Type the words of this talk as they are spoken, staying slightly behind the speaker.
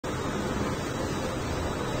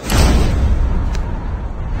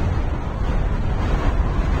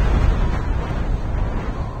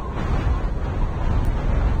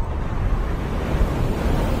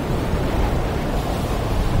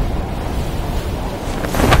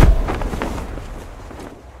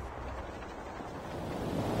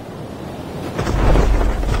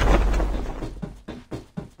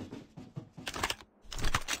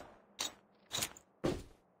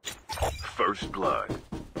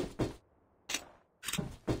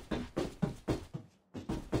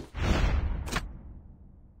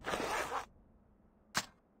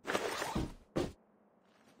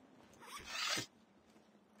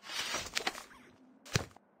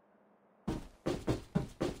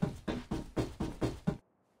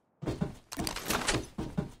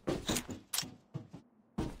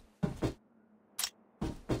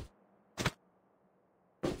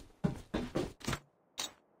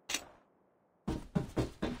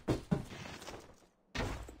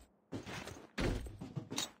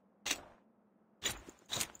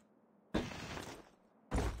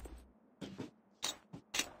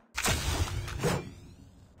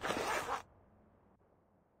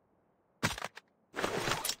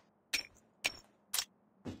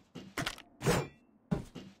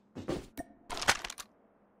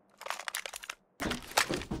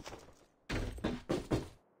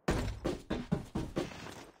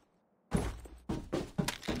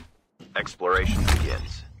Exploration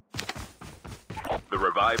begins. The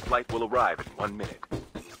revived flight will arrive in 1 minute.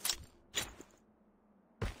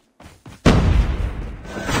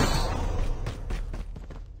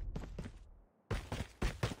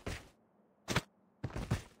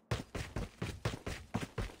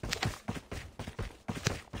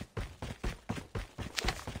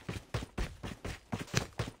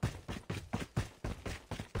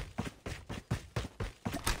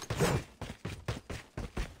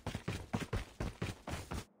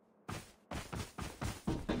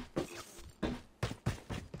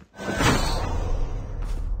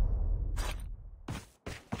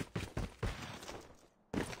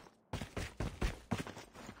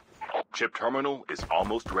 Chip terminal is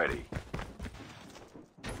almost ready.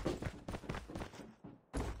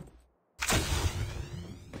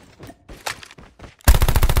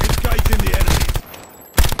 Engaging the enemy.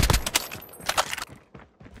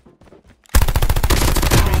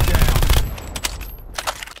 Enemy down.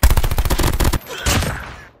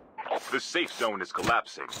 The safe zone is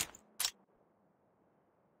collapsing.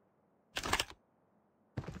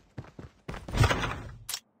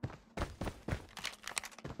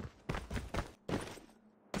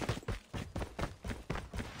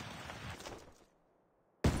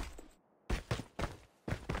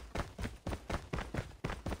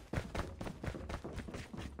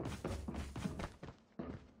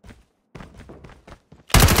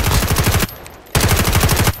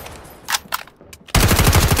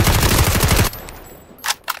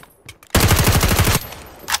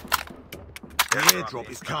 The airdrop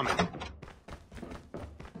is coming.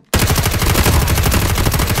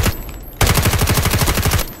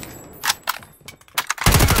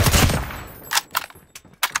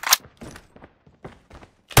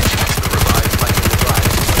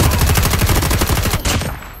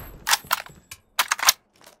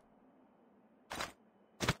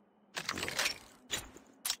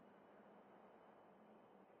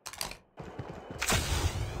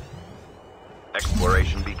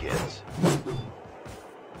 Exploration begins.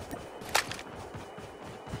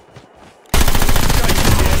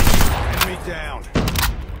 Enemy down.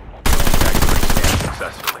 Factory scanned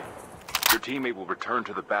successfully. Your teammate will return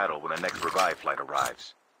to the battle when the next revive flight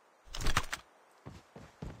arrives.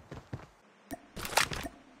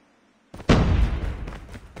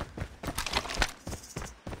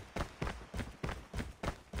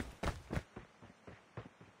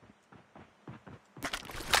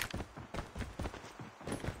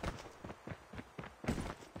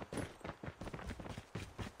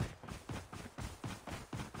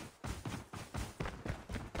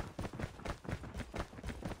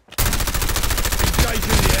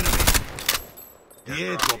 Engaging the enemy. The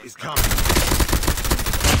airdrop is coming.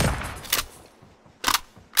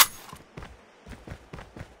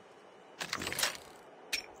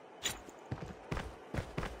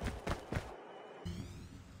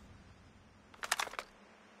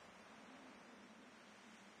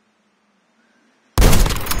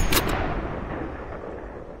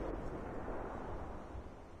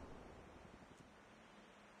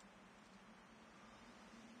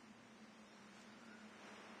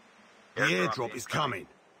 The airdrop is coming.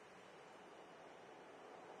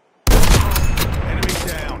 Enemy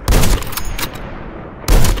down.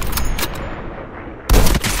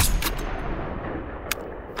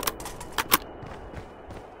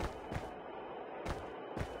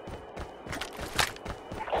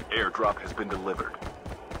 Airdrop has been delivered.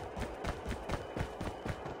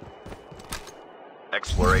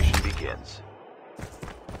 Exploration begins.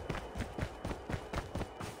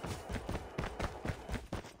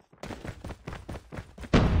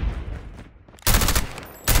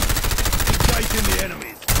 Engaging the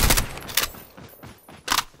enemies.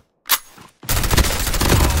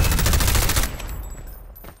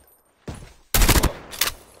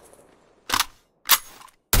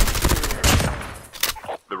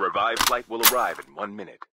 The revived flight will arrive in 1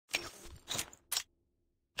 minute.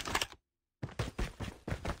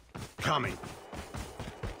 Coming.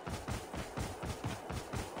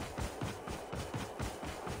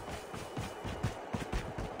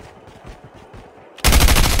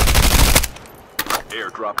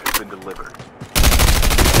 Airdrop has been delivered.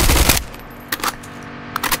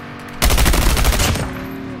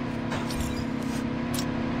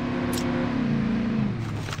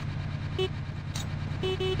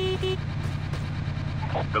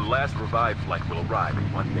 The last revived flight will arrive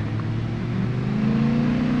in 1 minute.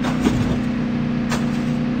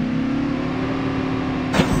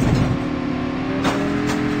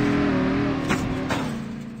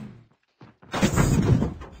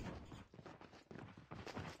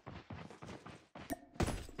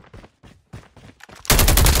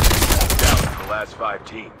 last 5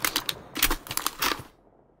 teams.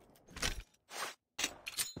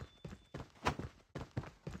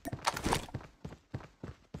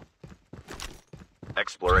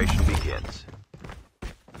 Exploration begins.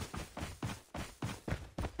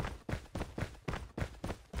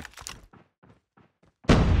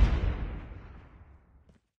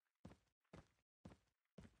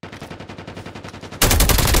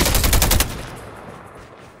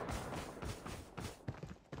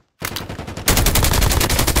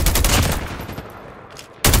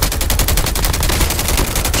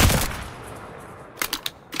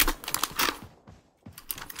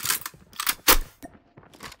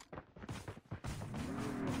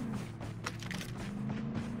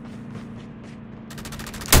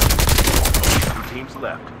 Teams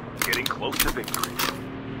left, getting close to victory.